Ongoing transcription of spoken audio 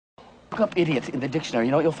Look up idiot in the dictionary.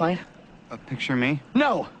 You know what you'll find? Picture me?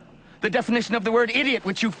 No! The definition of the word idiot,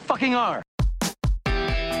 which you fucking are.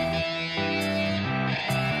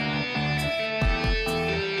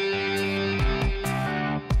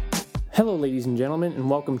 Hello, ladies and gentlemen, and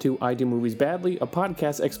welcome to I Do Movies Badly, a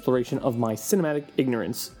podcast exploration of my cinematic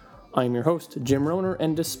ignorance. I am your host, Jim Rohner,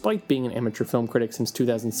 and despite being an amateur film critic since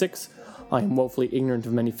 2006, I am woefully ignorant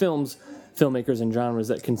of many films, filmmakers, and genres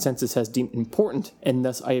that consensus has deemed important, and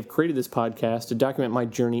thus I have created this podcast to document my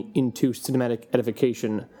journey into cinematic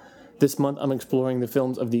edification. This month, I'm exploring the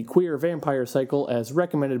films of the queer vampire cycle as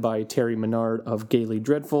recommended by Terry Menard of Gaily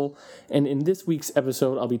Dreadful, and in this week's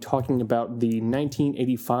episode, I'll be talking about the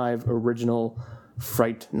 1985 original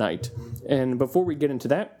Fright Night. And before we get into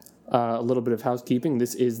that, a little bit of housekeeping.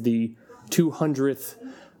 This is the 200th,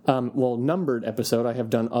 numbered episode. I have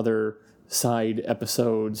done other side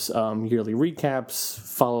episodes, yearly recaps,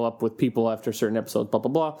 follow up with people after certain episodes, blah, blah,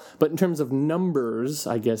 blah. But in terms of numbers,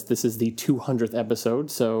 I guess this is the 200th episode,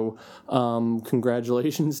 so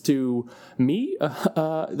congratulations to me.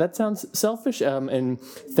 That sounds selfish, and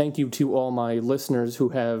thank you to all my listeners who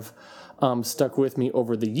have stuck with me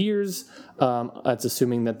over the years. That's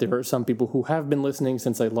assuming that there are some people who have been listening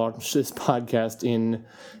since I launched this podcast in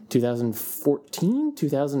 2014,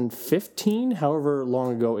 2015, however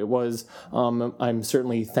long ago it was. I'm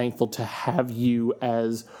certainly thankful to have you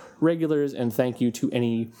as regulars, and thank you to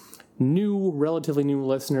any relatively new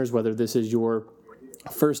listeners, whether this is your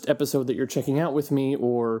first episode that you're checking out with me,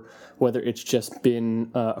 or whether it's just been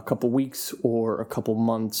a couple weeks or a couple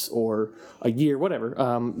months or a year, whatever.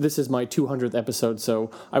 This is my 200th episode, so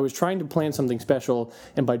I was trying to plan something special,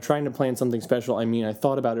 and by trying to plan something special, I mean I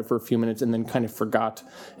thought about it for a few minutes and then kind of forgot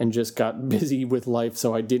and just got busy with life,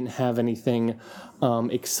 so I didn't have anything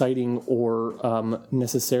exciting or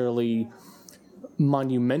necessarily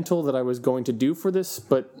monumental that I was going to do for this,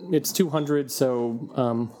 but it's 200,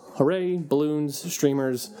 so hooray, balloons,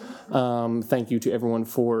 streamers. Thank you to everyone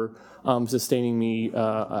for sustaining me,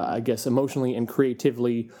 I guess, emotionally and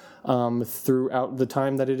creatively throughout the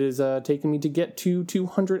time that it is taking me to get to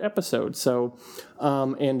 200 episodes. So,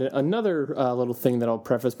 and another little thing that I'll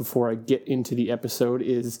preface before I get into the episode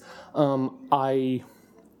is I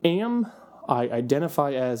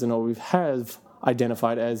identify as, and always have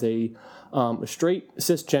identified as, a straight,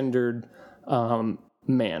 cisgendered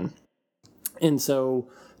man. And so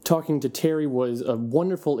talking to Terry was a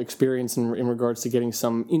wonderful experience in regards to getting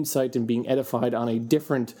some insight and being edified on a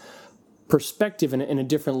different perspective and a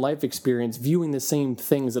different life experience, viewing the same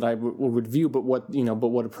things that I would view, but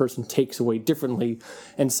what a person takes away differently.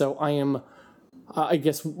 And so I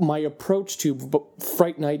guess my approach to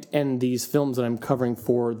Fright Night and these films that I'm covering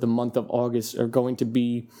for the month of August are going to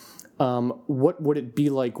be, what would it be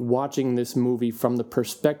like watching this movie from the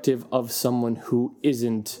perspective of someone who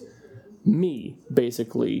isn't me,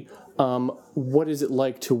 basically. What is it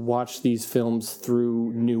like to watch these films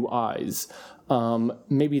through new eyes?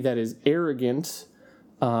 Maybe that is arrogant,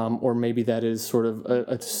 or maybe that is sort of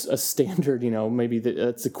a standard, maybe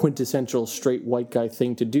that's a quintessential straight white guy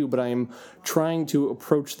thing to do, but I am trying to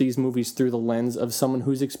approach these movies through the lens of someone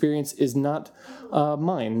whose experience is not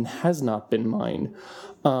mine, has not been mine.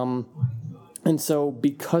 And so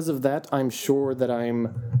because of that, I'm sure that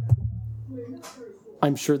I'm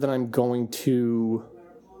going to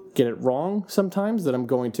get it wrong sometimes, that I'm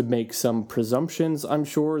going to make some presumptions. I'm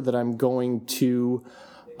sure that I'm going to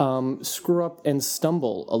screw up and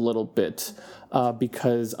stumble a little bit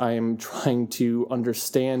because I am trying to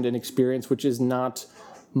understand an experience which is not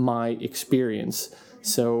my experience.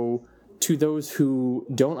 So to those who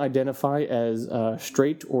don't identify as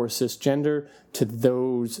straight or cisgender, to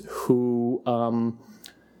those who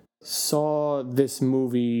saw this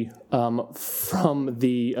movie from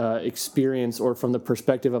the experience or from the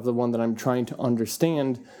perspective of the one that I'm trying to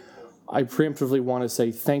understand, I preemptively want to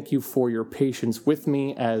say thank you for your patience with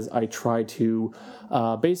me as I try to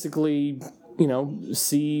basically,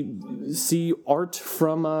 see art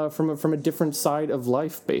from a different side of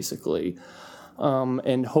life, basically.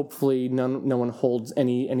 And hopefully no one holds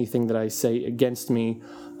anything that I say against me,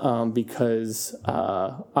 because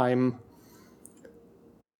I'm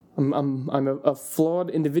a flawed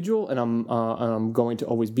individual, and I'm going to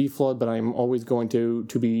always be flawed, but I'm always going to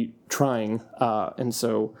be trying. And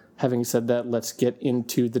so, having said that, let's get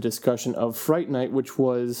into the discussion of Fright Night, which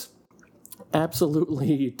was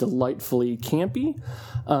absolutely delightfully campy.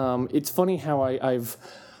 It's funny how I've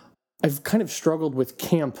kind of struggled with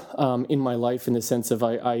camp in my life, in the sense of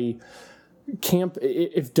I camp,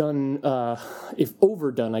 if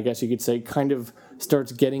overdone, I guess you could say, kind of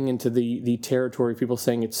starts getting into the territory of people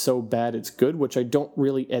saying it's so bad it's good, which I don't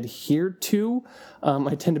really adhere to.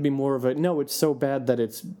 I tend to be more of a, no, it's so bad that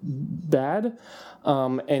it's bad.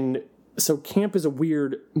 And so camp is a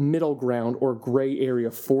weird middle ground or gray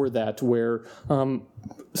area for that, where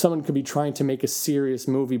someone could be trying to make a serious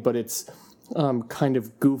movie, but it's kind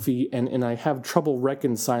of goofy, and I have trouble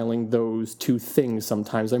reconciling those two things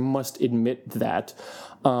sometimes. I must admit that.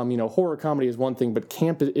 Horror comedy is one thing, but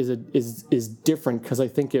camp is different, because I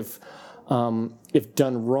think if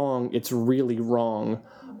done wrong, it's really wrong.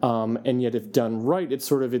 And yet, if done right, it's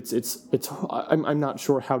sort of I'm not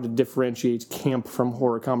sure how to differentiate camp from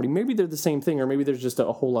horror comedy. Maybe they're the same thing, or maybe there's just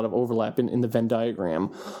a whole lot of overlap in the Venn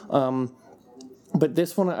diagram. But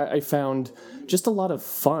this one I found just a lot of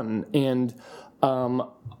fun, and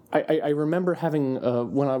I remember having,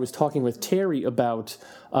 when I was talking with Terry about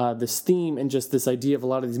this theme and just this idea of a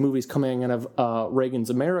lot of these movies coming out of Reagan's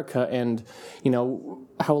America, and,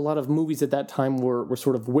 how a lot of movies at that time were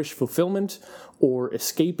sort of wish fulfillment or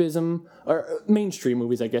escapism, or mainstream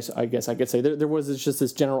movies, I guess I could say. There was just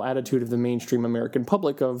this general attitude of the mainstream American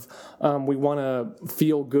public of, we want to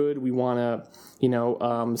feel good, we want to,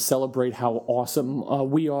 celebrate how awesome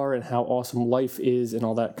we are and how awesome life is and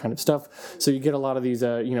all that kind of stuff. So you get a lot of these,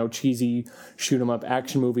 cheesy shoot-'em-up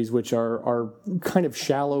action movies, which are kind of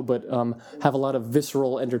shallow, but have a lot of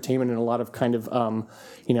visceral entertainment and a lot of kind of,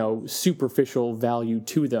 superficial value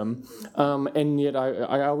to them. And yet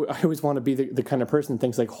I always want to be the kind of person that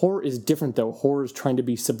thinks, like, horror is different, though. Horror is trying to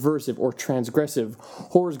be subversive or transgressive.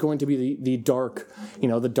 Horror is going to be the dark,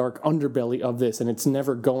 the dark underbelly of this, and it's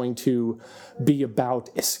never going to be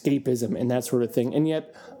about escapism and that sort of thing. And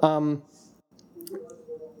yet,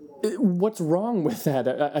 what's wrong with that?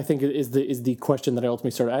 I think is the question that I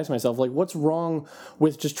ultimately started asking myself. Like, what's wrong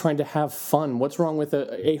with just trying to have fun? What's wrong with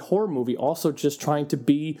a horror movie also just trying to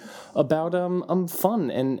be about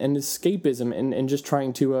fun and escapism and just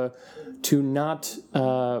trying to not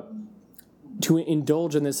to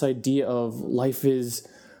indulge in this idea of life is,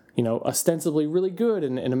 ostensibly really good,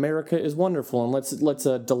 and America is wonderful, and let's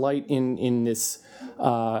delight in this,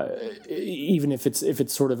 even if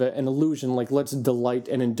it's sort of an illusion. Like, let's delight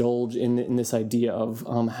and indulge in this idea of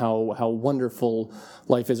how wonderful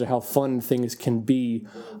life is, or how fun things can be.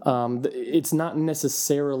 It's not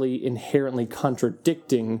necessarily inherently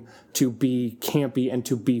contradicting to be campy and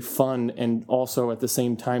to be fun, and also at the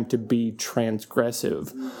same time to be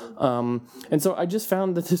transgressive. And so I just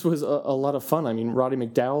found that this was a lot of fun. I mean, Roddy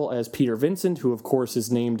McDowall as Peter Vincent, who of course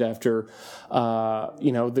is named after,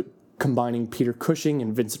 combining Peter Cushing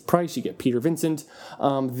and Vincent Price, you get Peter Vincent.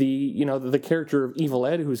 The character of Evil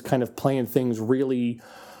Ed, who's kind of playing things really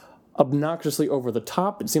obnoxiously over the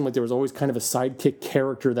top. It seemed like there was always kind of a sidekick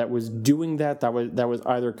character that was doing that was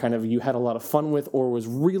either kind of you had a lot of fun with, or was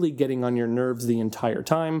really getting on your nerves the entire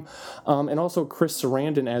time. And also Chris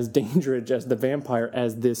Sarandon as Dandridge, as the vampire,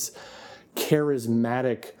 as this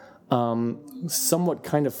charismatic, somewhat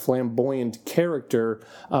kind of flamboyant character,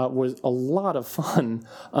 was a lot of fun.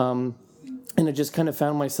 And I just kind of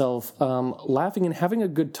found myself laughing and having a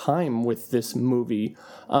good time with this movie,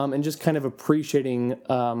 and just kind of appreciating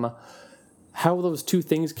how those two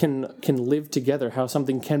things can live together, how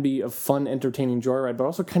something can be a fun, entertaining joyride, but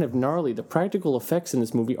also kind of gnarly. The practical effects in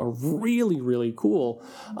this movie are really, really cool,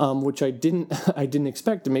 which I didn't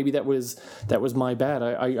expect. And maybe that was my bad.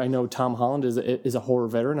 I know Tom Holland is a horror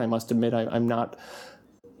veteran. I must admit I'm not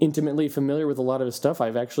intimately familiar with a lot of his stuff.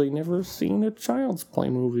 I've actually never seen a Child's Play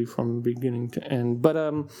movie from beginning to end, but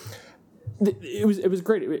it was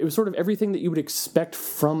great. It was sort of everything that you would expect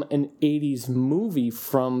from an 80s movie,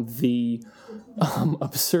 from the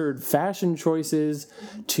absurd fashion choices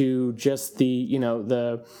to just the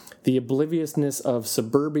obliviousness of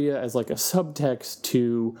suburbia as like a subtext,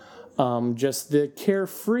 to just the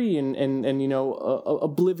carefree and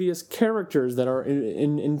oblivious characters that are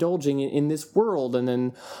indulging in this world. And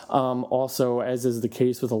then also, as is the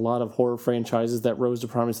case with a lot of horror franchises that rose to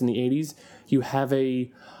prominence in the 80s, you have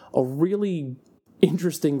a really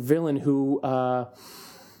interesting villain who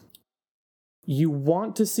you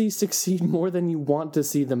want to see succeed more than you want to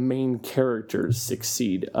see the main characters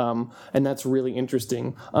succeed, and that's really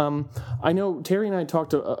interesting. I know Terry and I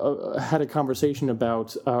had a conversation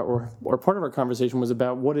about, or part of our conversation was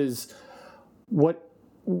about where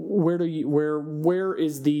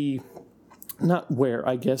is the, not where,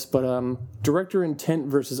 I guess, but director intent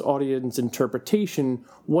versus audience interpretation.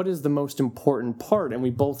 What is the most important part? And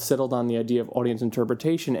we both settled on the idea of audience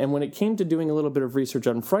interpretation. And when it came to doing a little bit of research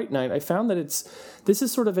on Fright Night, I found that this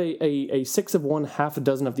is sort of a 6 of one, half a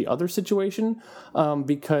dozen of the other situation,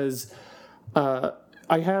 because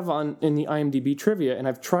I have in the IMDb trivia, and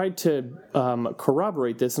I've tried to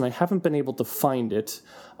corroborate this, and I haven't been able to find it.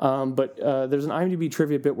 But there's an IMDb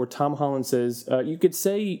trivia bit where Tom Holland says, you could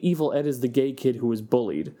say Evil Ed is the gay kid who was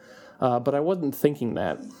bullied. But I wasn't thinking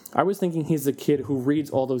that. I was thinking he's the kid who reads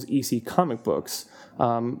all those EC comic books.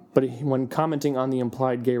 When commenting on the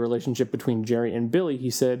implied gay relationship between Jerry and Billy, he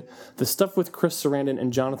said, the stuff with Chris Sarandon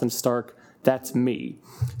and Jonathan Stark, that's me.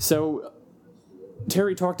 So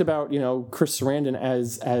Terry talked about, Chris Sarandon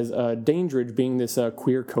as Dandridge being this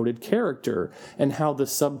queer-coded character, and how the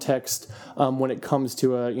subtext when it comes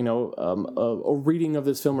to a reading of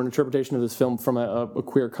this film or an interpretation of this film from a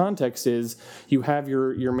queer context is you have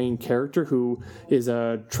your main character who is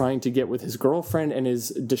trying to get with his girlfriend and is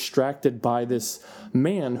distracted by this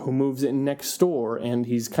man who moves in next door, and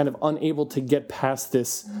he's kind of unable to get past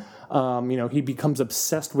this. He becomes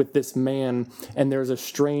obsessed with this man, and there's a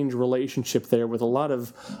strange relationship there with a lot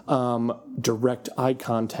of direct eye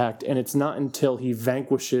contact, and it's not until he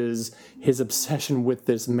vanquishes his obsession with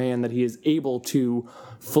this man that he is able to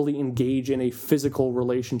fully engage in a physical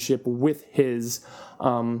relationship with his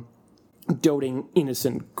doting,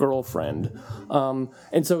 innocent girlfriend.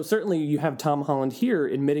 And so certainly you have Tom Holland here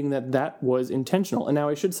admitting that was intentional. And now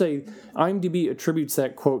I should say IMDb attributes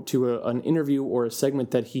that quote to an interview or a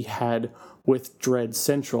segment that he had with Dread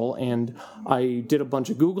Central, and I did a bunch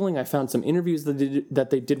of Googling. I found some interviews that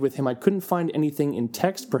they did with him. I couldn't find anything in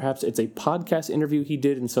text. Perhaps it's a podcast interview he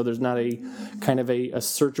did, and so there's not a kind of a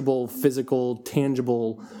searchable, physical,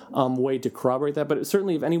 tangible way to corroborate that. But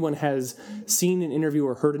certainly if anyone has seen an interview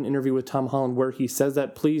or heard an interview with Tom Holland where he says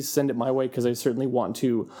that, please send it my way, because I certainly want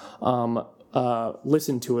to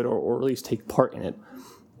listen to it or at least take part in it.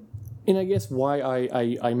 And I guess why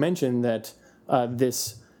I mentioned that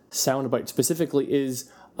this soundbite specifically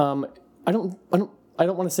is I don't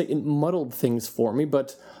want to say it muddled things for me,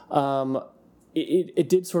 but it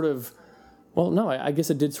did sort of, I guess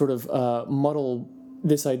it did sort of muddle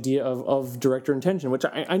this idea of director intention, which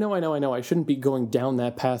I know I shouldn't be going down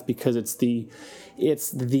that path, because it's the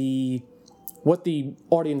what the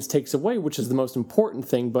audience takes away, which is the most important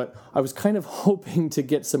thing. But I was kind of hoping to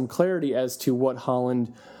get some clarity as to what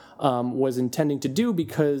Holland was intending to do,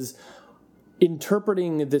 because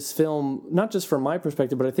interpreting this film, not just from my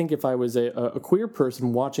perspective, but I think if I was a queer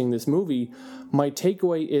person watching this movie, my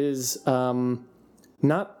takeaway is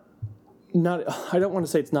not I don't want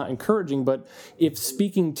to say it's not encouraging, but if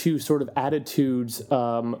speaking to sort of attitudes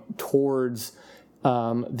towards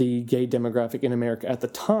the gay demographic in America at the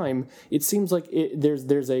time, it seems like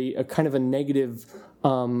there's a kind of a negative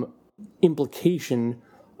implication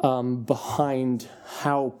behind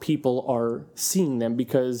how people are seeing them,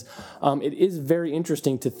 because it is very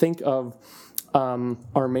interesting to think of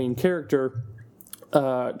our main character,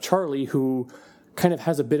 Charlie, who kind of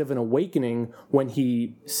has a bit of an awakening when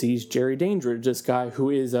he sees Jerry Dandridge, this guy who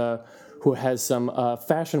has some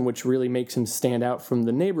fashion which really makes him stand out from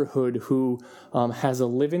the neighborhood, who has a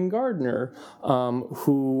live-in gardener,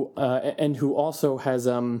 who also has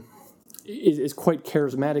is quite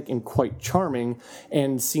charismatic and quite charming,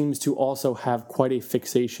 and seems to also have quite a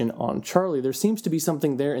fixation on Charlie. There seems to be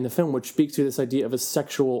something there in the film which speaks to this idea of a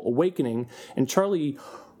sexual awakening, and Charlie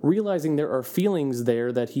realizing there are feelings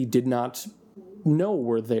there that he did not know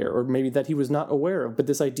were there, or maybe that he was not aware of. But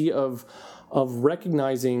this idea of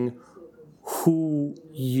recognizing who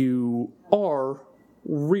you are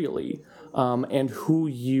really, and who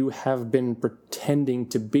you have been pretending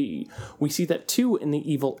to be. We see that too in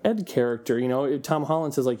the Evil Ed character. Tom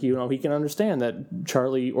Holland says, he can understand that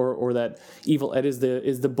Charlie or that Evil Ed is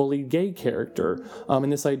the bullied gay character.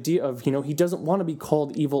 And this idea of, he doesn't want to be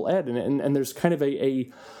called Evil Ed, and there's kind of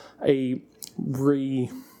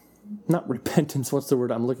not repentance, what's the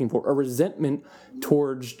word I'm looking for? A resentment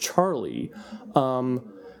towards Charlie.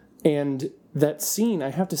 And that scene, I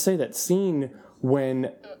have to say, that scene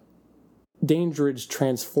when Dandridge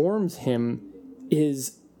transforms him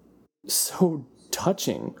is so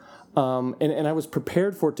touching. And I was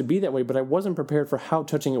prepared for it to be that way, but I wasn't prepared for how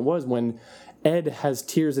touching it was when Ed has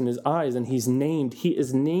tears in his eyes, and he is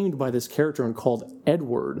named by this character and called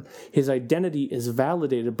Edward. His identity is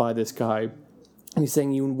validated by this guy. And he's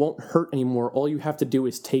saying, you won't hurt anymore. All you have to do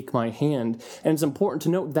is take my hand. And it's important to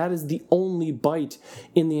note that is the only bite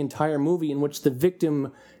in the entire movie in which the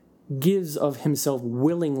victim gives of himself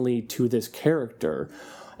willingly to this character.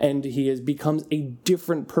 And he becomes a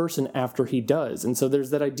different person after he does. And so there's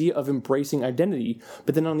that idea of embracing identity.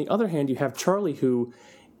 But then on the other hand, you have Charlie, who,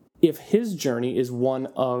 if his journey is one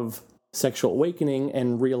of sexual awakening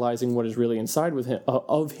and realizing what is really inside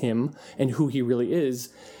of him and who he really is,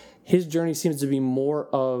 his journey seems to be more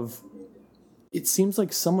of it seems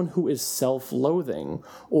like someone who is self-loathing,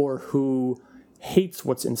 or who hates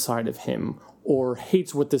what's inside of him, or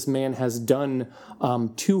hates what this man has done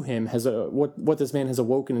to him, what this man has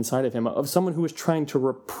awoken inside of him, of someone who is trying to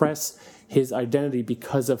repress his identity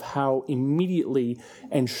because of how immediately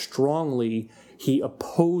and strongly he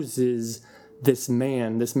opposes this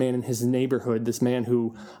man in his neighborhood, this man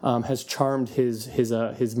who has charmed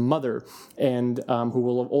his mother, and who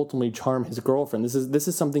will ultimately charm his girlfriend. This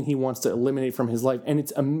is something he wants to eliminate from his life, and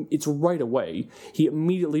it's right away. He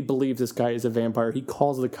immediately believes this guy is a vampire. He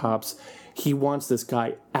calls the cops. He wants this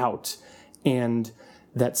guy out, and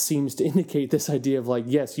that seems to indicate this idea of like,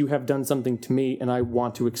 yes, you have done something to me, and I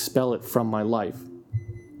want to expel it from my life.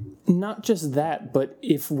 Not just that, but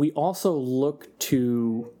if we also look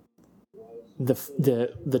to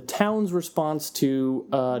the town's response to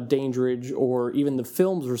Dangeridge, or even the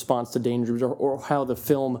film's response to Dangeridge, or how the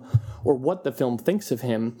film, or what the film thinks of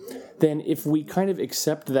him, then if we kind of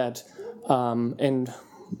accept that, and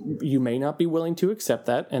you may not be willing to accept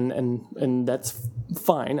that, and that's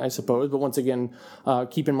fine, I suppose, but once again,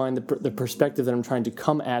 keep in mind the perspective that I'm trying to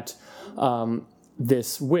come at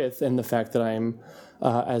this with, and the fact that I'm,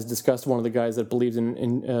 as discussed, one of the guys that believes in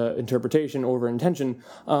interpretation over intention.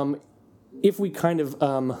 If we kind of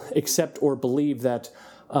accept or believe that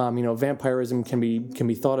vampirism can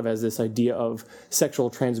be thought of as this idea of sexual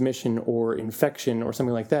transmission or infection or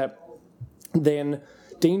something like that, then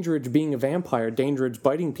Dangeridge being a vampire, Dangeridge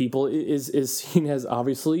biting people, is seen as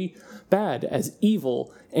obviously bad, as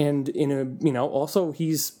evil, and also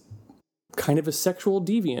he's kind of a sexual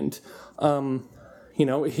deviant.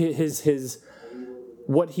 His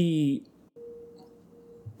what he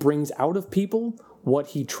brings out of people, what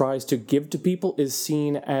he tries to give to people, is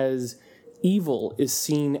seen as evil, is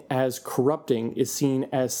seen as corrupting, is seen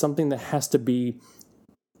as something that has to be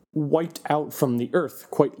wiped out from the earth,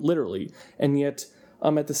 quite literally. And yet,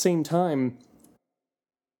 at the same time,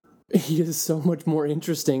 he is so much more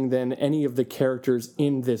interesting than any of the characters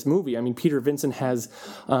in this movie. I mean, Peter Vincent has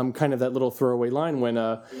kind of that little throwaway line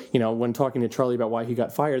when talking to Charlie about why he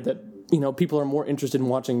got fired, that people are more interested in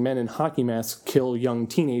watching men in hockey masks kill young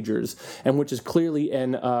teenagers, and which is clearly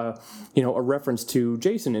a reference to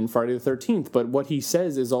Jason in Friday the 13th. But what he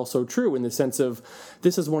says is also true, in the sense of,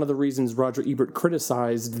 this is one of the reasons Roger Ebert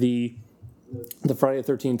criticized the Friday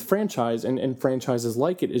the 13th franchise and franchises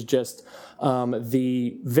like it, is just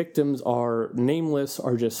the victims are nameless,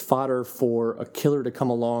 are just fodder for a killer to come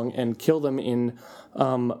along and kill them in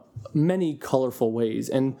many colorful ways.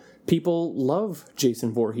 And people love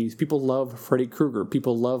Jason Voorhees, people love Freddy Krueger,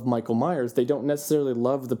 people love Michael Myers. They don't necessarily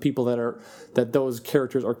love the people that those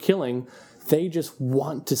characters are killing. They just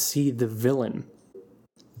want to see the villain.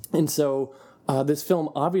 And so this film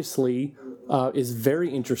obviously is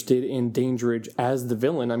very interested in Dangeridge as the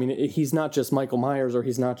villain. I mean, he's not just Michael Myers, or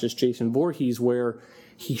he's not just Jason Voorhees, where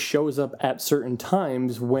he shows up at certain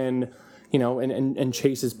times when, and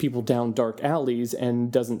chases people down dark alleys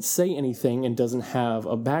and doesn't say anything and doesn't have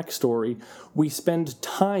a backstory. We spend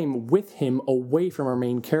time with him away from our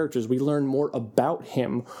main characters. We learn more about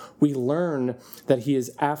him. We learn that he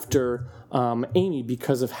is after Amy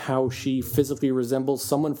because of how she physically resembles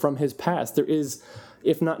someone from his past. There is,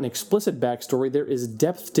 if not an explicit backstory, there is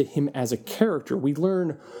depth to him as a character. We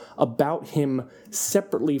learn about him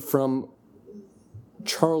separately from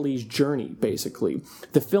Charlie's journey, basically.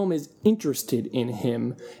 The film is interested in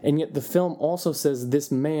him, and yet the film also says this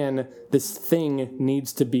thing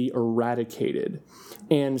needs to be eradicated.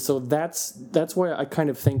 And so that's why I kind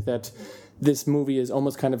of think that this movie is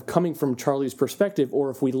almost kind of coming from Charlie's perspective, or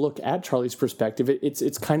if we look at Charlie's perspective,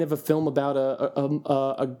 it's kind of a film about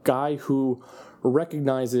a guy who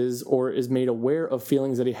recognizes or is made aware of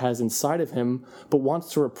feelings that he has inside of him, but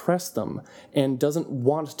wants to repress them and doesn't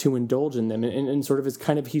want to indulge in them, and sort of is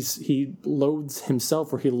kind of, he loathes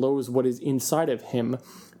himself, or he loathes what is inside of him,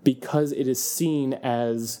 because it is seen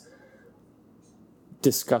as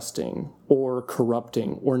disgusting or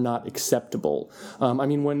corrupting or not acceptable. I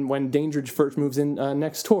mean, when Dangeridge first moves in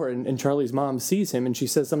next door, and Charlie's mom sees him, and she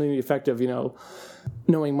says something to the effect of,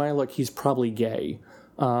 knowing my luck, he's probably gay.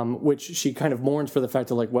 Which she kind of mourns for the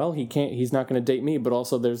fact of like, well, he's not going to date me, but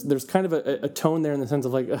also there's kind of a tone there in the sense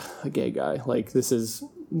of like, a gay guy, like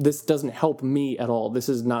this doesn't help me at all. This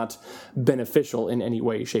is not beneficial in any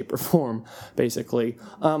way, shape, or form, basically.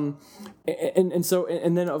 And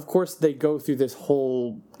then of course they go through this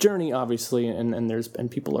whole journey, obviously,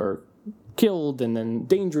 and people are killed, and then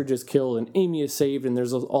Dangeridge is killed, and Amy is saved, and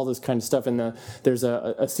there's all this kind of stuff. And there's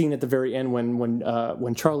a scene at the very end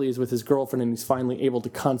when Charlie is with his girlfriend, and he's finally able to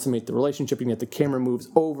consummate the relationship, and yet the camera moves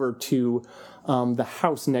over to the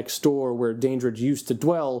house next door where Dandridge used to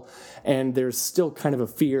dwell, and there's still kind of a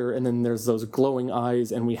fear, and then there's those glowing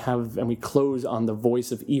eyes, and we close on the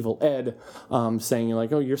voice of Evil Ed, saying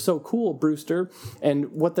like, "Oh, you're so cool, Brewster."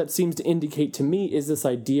 And what that seems to indicate to me is this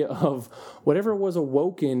idea of whatever was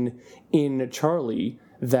awoken in Charlie,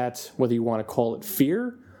 that whether you want to call it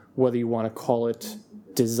fear, whether you want to call it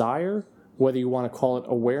desire, whether you want to call it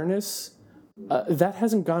awareness, that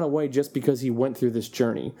hasn't gone away just because he went through this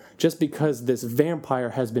journey, just because this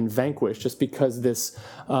vampire has been vanquished, just because this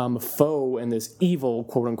foe and this evil,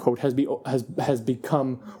 quote unquote, has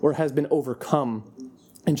become or has been overcome.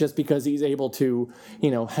 And just because he's able to,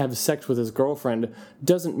 have sex with his girlfriend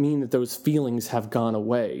doesn't mean that those feelings have gone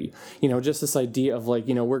away. Just this idea of like,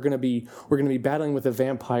 we're gonna be battling with a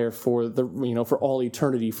vampire for for all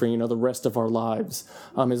eternity, for the rest of our lives,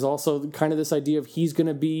 is also kind of this idea of he's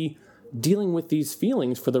gonna be dealing with these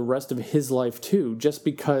feelings for the rest of his life too, just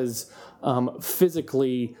because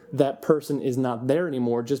physically that person is not there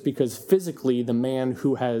anymore, just because physically the man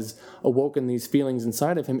who has awoken these feelings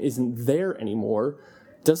inside of him isn't there anymore,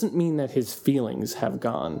 doesn't mean that his feelings have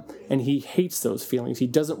gone. And he hates those feelings. He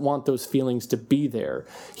doesn't want those feelings to be there.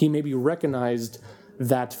 He maybe recognized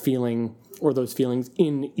that feeling or those feelings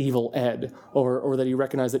in Evil Ed, or that he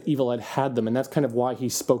recognized that Evil Ed had them, and that's kind of why he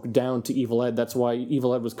spoke down to Evil Ed. That's why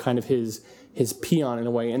Evil Ed was kind of his peon in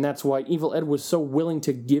a way, and that's why Evil Ed was so willing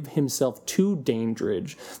to give himself to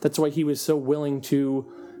Dandridge. That's why he was so willing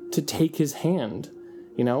to take his hand.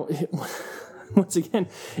 Once again,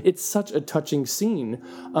 it's such a touching scene.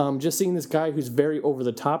 Just seeing this guy who's very over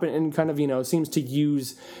the top and kind of, seems to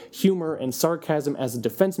use humor and sarcasm as a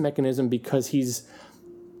defense mechanism because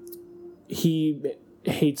he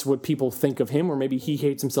hates what people think of him, or maybe he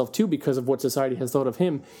hates himself too because of what society has thought of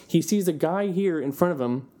him. He sees a guy here in front of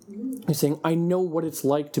him who's saying, "I know what it's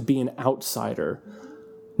like to be an outsider.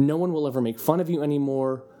 No one will ever make fun of you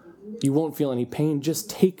anymore. You won't feel any pain. Just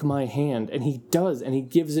take my hand." And he does, and he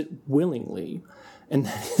gives it willingly. And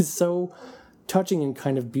that is so touching and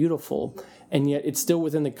kind of beautiful. And yet it's still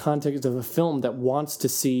within the context of a film that wants to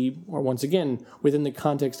see, or once again, within the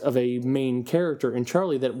context of a main character in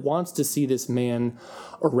Charlie that wants to see this man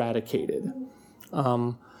eradicated.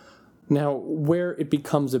 Now, where it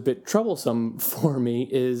becomes a bit troublesome for me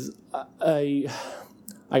is I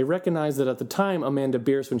recognize that at the time, Amanda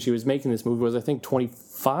Bierce, when she was making this movie, was I think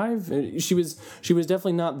 25. She was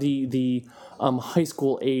definitely not the high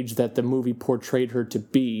school age that the movie portrayed her to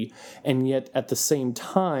be, and yet at the same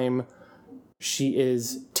time, she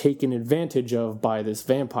is taken advantage of by this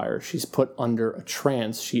vampire. She's put under a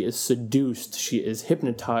trance. She is seduced. She is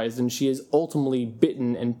hypnotized, and she is ultimately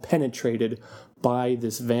bitten and penetrated by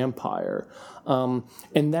this vampire.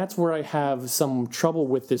 And that's where I have some trouble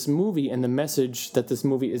with this movie and the message that this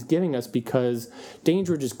movie is giving us, because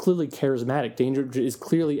Dandridge is clearly charismatic. Dandridge is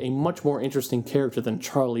clearly a much more interesting character than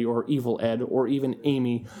Charlie or Evil Ed or even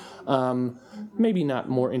Amy. Maybe not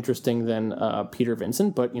more interesting than Peter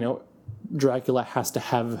Vincent, but, Dracula has to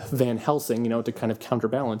have Van Helsing, to kind of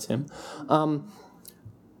counterbalance him. And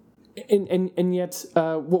yet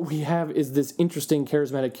what we have is this interesting,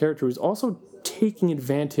 charismatic character who's also taking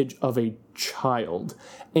advantage of a child,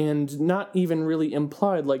 and not even really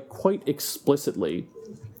implied, like quite explicitly.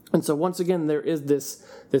 And so once again, there is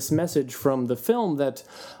this message from the film that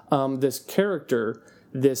this character,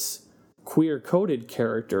 this queer-coded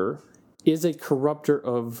character, is a corrupter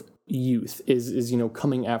of youth, is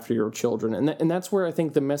coming after your children. And that's where I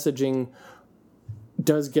think the messaging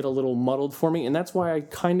does get a little muddled for me, and that's why I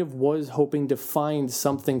kind of was hoping to find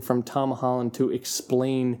something from Tom Holland to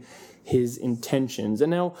explain his intentions. And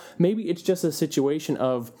now maybe it's just a situation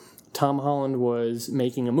of Tom Holland was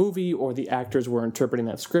making a movie, or the actors were interpreting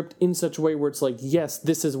that script in such a way where it's like, yes,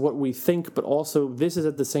 this is what we think, but also this is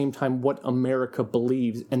at the same time what America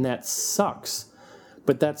believes, and that sucks.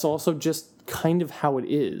 But that's also just kind of how it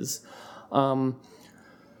is. But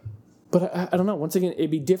I don't know. Once again, it'd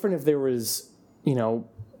be different if there was,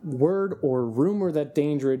 word or rumor that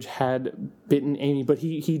Dandridge had bitten Amy, but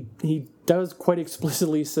he does quite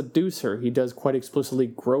explicitly seduce her. He does quite explicitly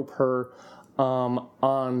grope her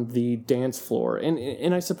on the dance floor.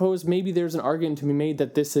 And I suppose maybe there's an argument to be made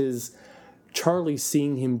that this is Charlie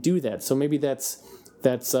seeing him do that. So maybe that's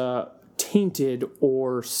tainted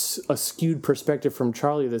or a skewed perspective from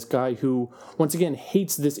Charlie, this guy who, once again,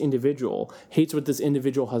 hates this individual, hates what this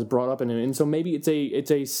individual has brought up in him. And so maybe it's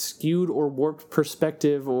a skewed or warped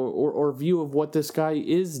perspective or view of what this guy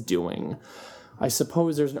is doing. I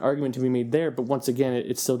suppose there's an argument to be made there, but once again,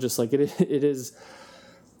 it's still just like it is.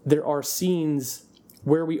 There are scenes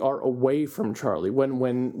where we are away from Charlie.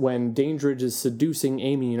 When Dandridge is seducing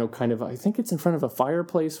Amy, kind of, I think it's in front of a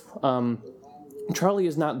fireplace, Charlie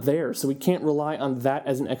is not there, so we can't rely on that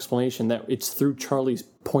as an explanation that it's through Charlie's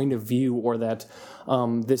point of view or that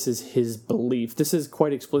this is his belief. This is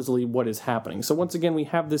quite explicitly what is happening. So once again, we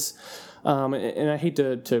have this, and I hate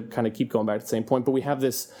to kind of keep going back to the same point, but we have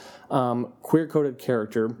this queer-coded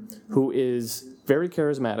character who is very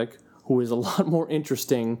charismatic, who is a lot more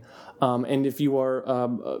interesting, and if you are,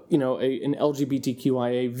 an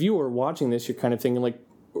LGBTQIA viewer watching this, you're kind of thinking like,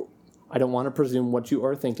 I don't want to presume what you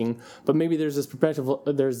are thinking, but maybe there's this perspective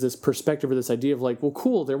or this idea of like, well,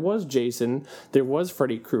 cool, there was Jason, there was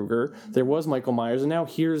Freddy Krueger, there was Michael Myers, and now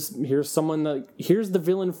here's someone that, here's the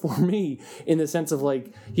villain for me, in the sense of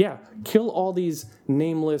like, yeah, kill all these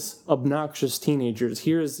nameless, obnoxious teenagers.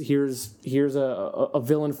 Here's a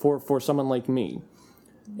villain for someone like me.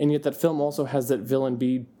 And yet that film also has that villain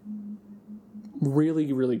be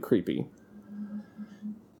really, really creepy.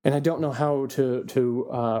 And I don't know how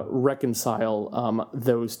to reconcile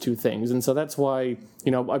those two things. And so that's why,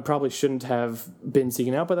 I probably shouldn't have been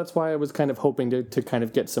seeking out, but that's why I was kind of hoping to kind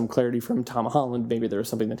of get some clarity from Tom Holland. Maybe there was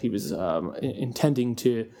something that he was intending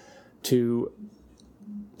to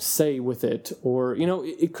say with it. Or,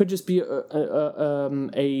 it could just be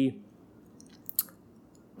a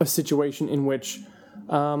situation in which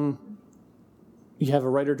you have a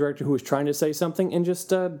writer-director who is trying to say something and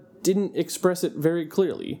just didn't express it very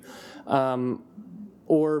clearly.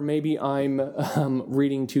 Or maybe I'm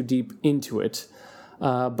reading too deep into it.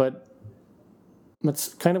 But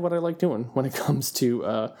that's kind of what I like doing when it comes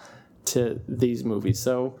to these movies.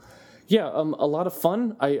 So, yeah, a lot of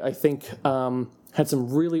fun. I think had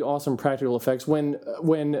some really awesome practical effects.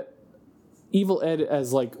 When Evil Ed,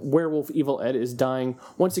 as like werewolf Evil Ed, is dying,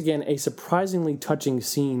 once again, a surprisingly touching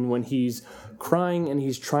scene when he's crying and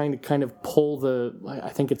he's trying to kind of pull I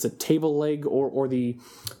think it's a table leg or the,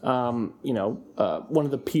 one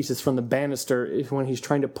of the pieces from the banister, when he's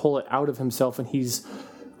trying to pull it out of himself and he's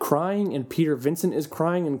crying and Peter Vincent is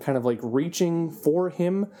crying and kind of like reaching for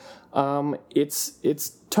him. It's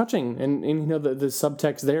touching. And the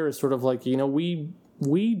subtext there is sort of like,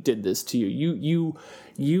 we did this to you.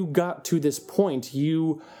 You got to this point.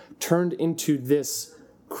 You turned into this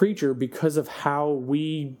creature because of how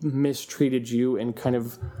we mistreated you and kind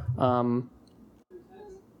of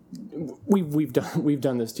we've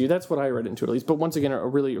done this to you. That's what I read into it, at least. But once again, a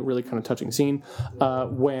really kind of touching scene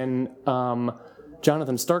when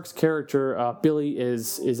Jonathan Stark's character Billy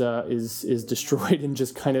is destroyed and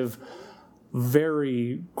just kind of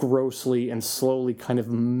very grossly and slowly kind of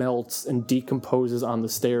melts and decomposes on the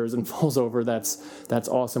stairs and falls over. That's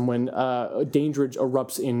awesome. When Dangeridge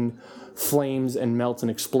erupts in flames and melts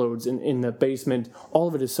and explodes in the basement, all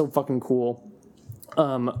of it is so fucking cool.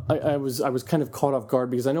 I was kind of caught off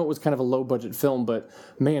guard because I know it was kind of a low budget film, but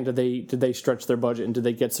man, did they stretch their budget and did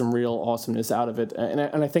they get some real awesomeness out of it? And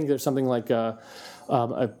I think there's something like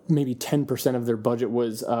maybe 10% of their budget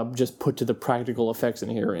was just put to the practical effects in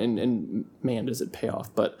here, and man, does it pay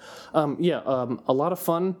off. But a lot of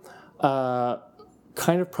fun,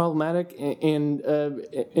 kind of problematic,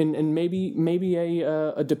 and maybe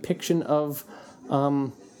a depiction of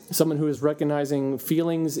someone who is recognizing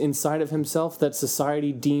feelings inside of himself that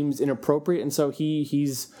society deems inappropriate, and so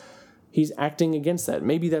he's acting against that.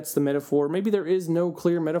 Maybe that's the metaphor. Maybe there is no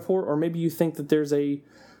clear metaphor, or maybe you think that there's a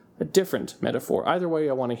different metaphor. Either way,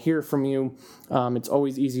 I want to hear from you. It's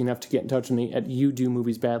always easy enough to get in touch with me at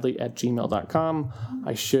youdomoviesbadly@gmail.com.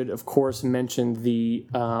 I should, of course, mention the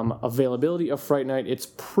availability of Fright Night. It's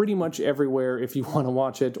pretty much everywhere if you want to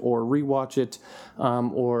watch it or rewatch it,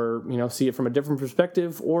 or see it from a different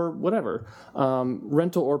perspective or whatever.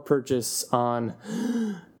 Rental or purchase on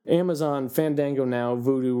Amazon, Fandango Now,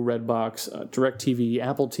 Vudu, Redbox, DirecTV,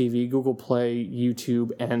 Apple TV, Google Play, YouTube,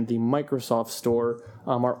 and the Microsoft Store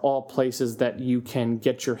are all places that you can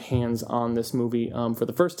get your hands on this movie for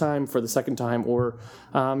the first time, for the second time, or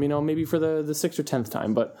maybe for the 6th or 10th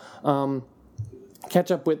time. But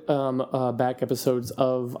catch up with back episodes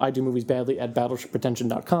of I Do Movies Badly at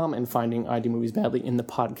battleshippretension.com and finding I Do Movies Badly in the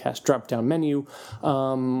podcast drop-down menu,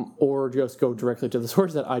 or just go directly to the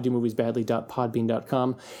source at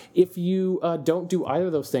idomoviesbadly.podbean.com. If you don't do either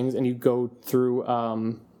of those things and you go through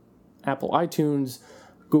Apple iTunes,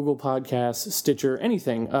 Google Podcasts, Stitcher,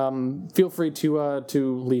 anything, feel free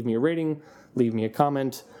to leave me a rating, leave me a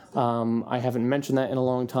comment. I haven't mentioned that in a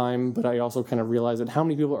long time, but I also kind of realize that how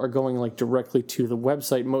many people are going directly to the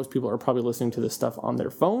website. Most people are probably listening to this stuff on their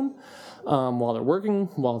phone while they're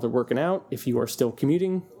working out. If you are still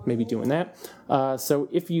commuting, maybe doing that. So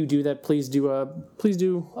if you do that, please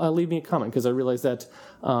do leave me a comment, because I realize that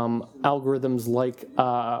algorithms like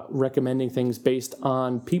recommending things based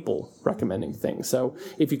on people recommending things. So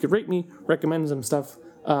if you could rate me, recommend some stuff,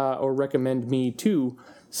 or recommend me to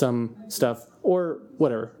some stuff, or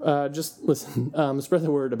whatever. Just listen, spread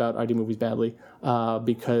the word about ID Movies Badly,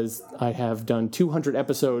 because I have done 200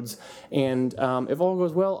 episodes, and if all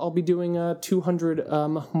goes well, I'll be doing 200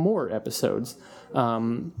 more episodes.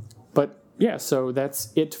 But yeah, so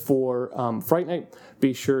that's it for Fright Night.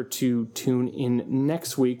 Be sure to tune in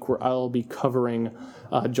next week, where I'll be covering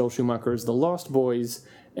Joel Schumacher's The Lost Boys,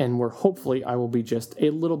 and where hopefully I will be just a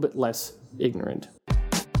little bit less ignorant.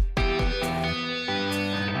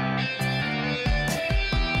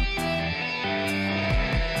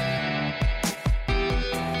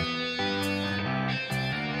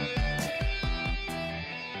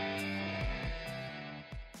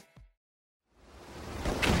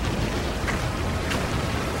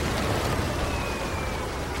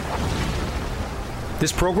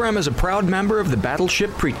 This program is a proud member of the Battleship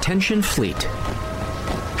Pretension Fleet.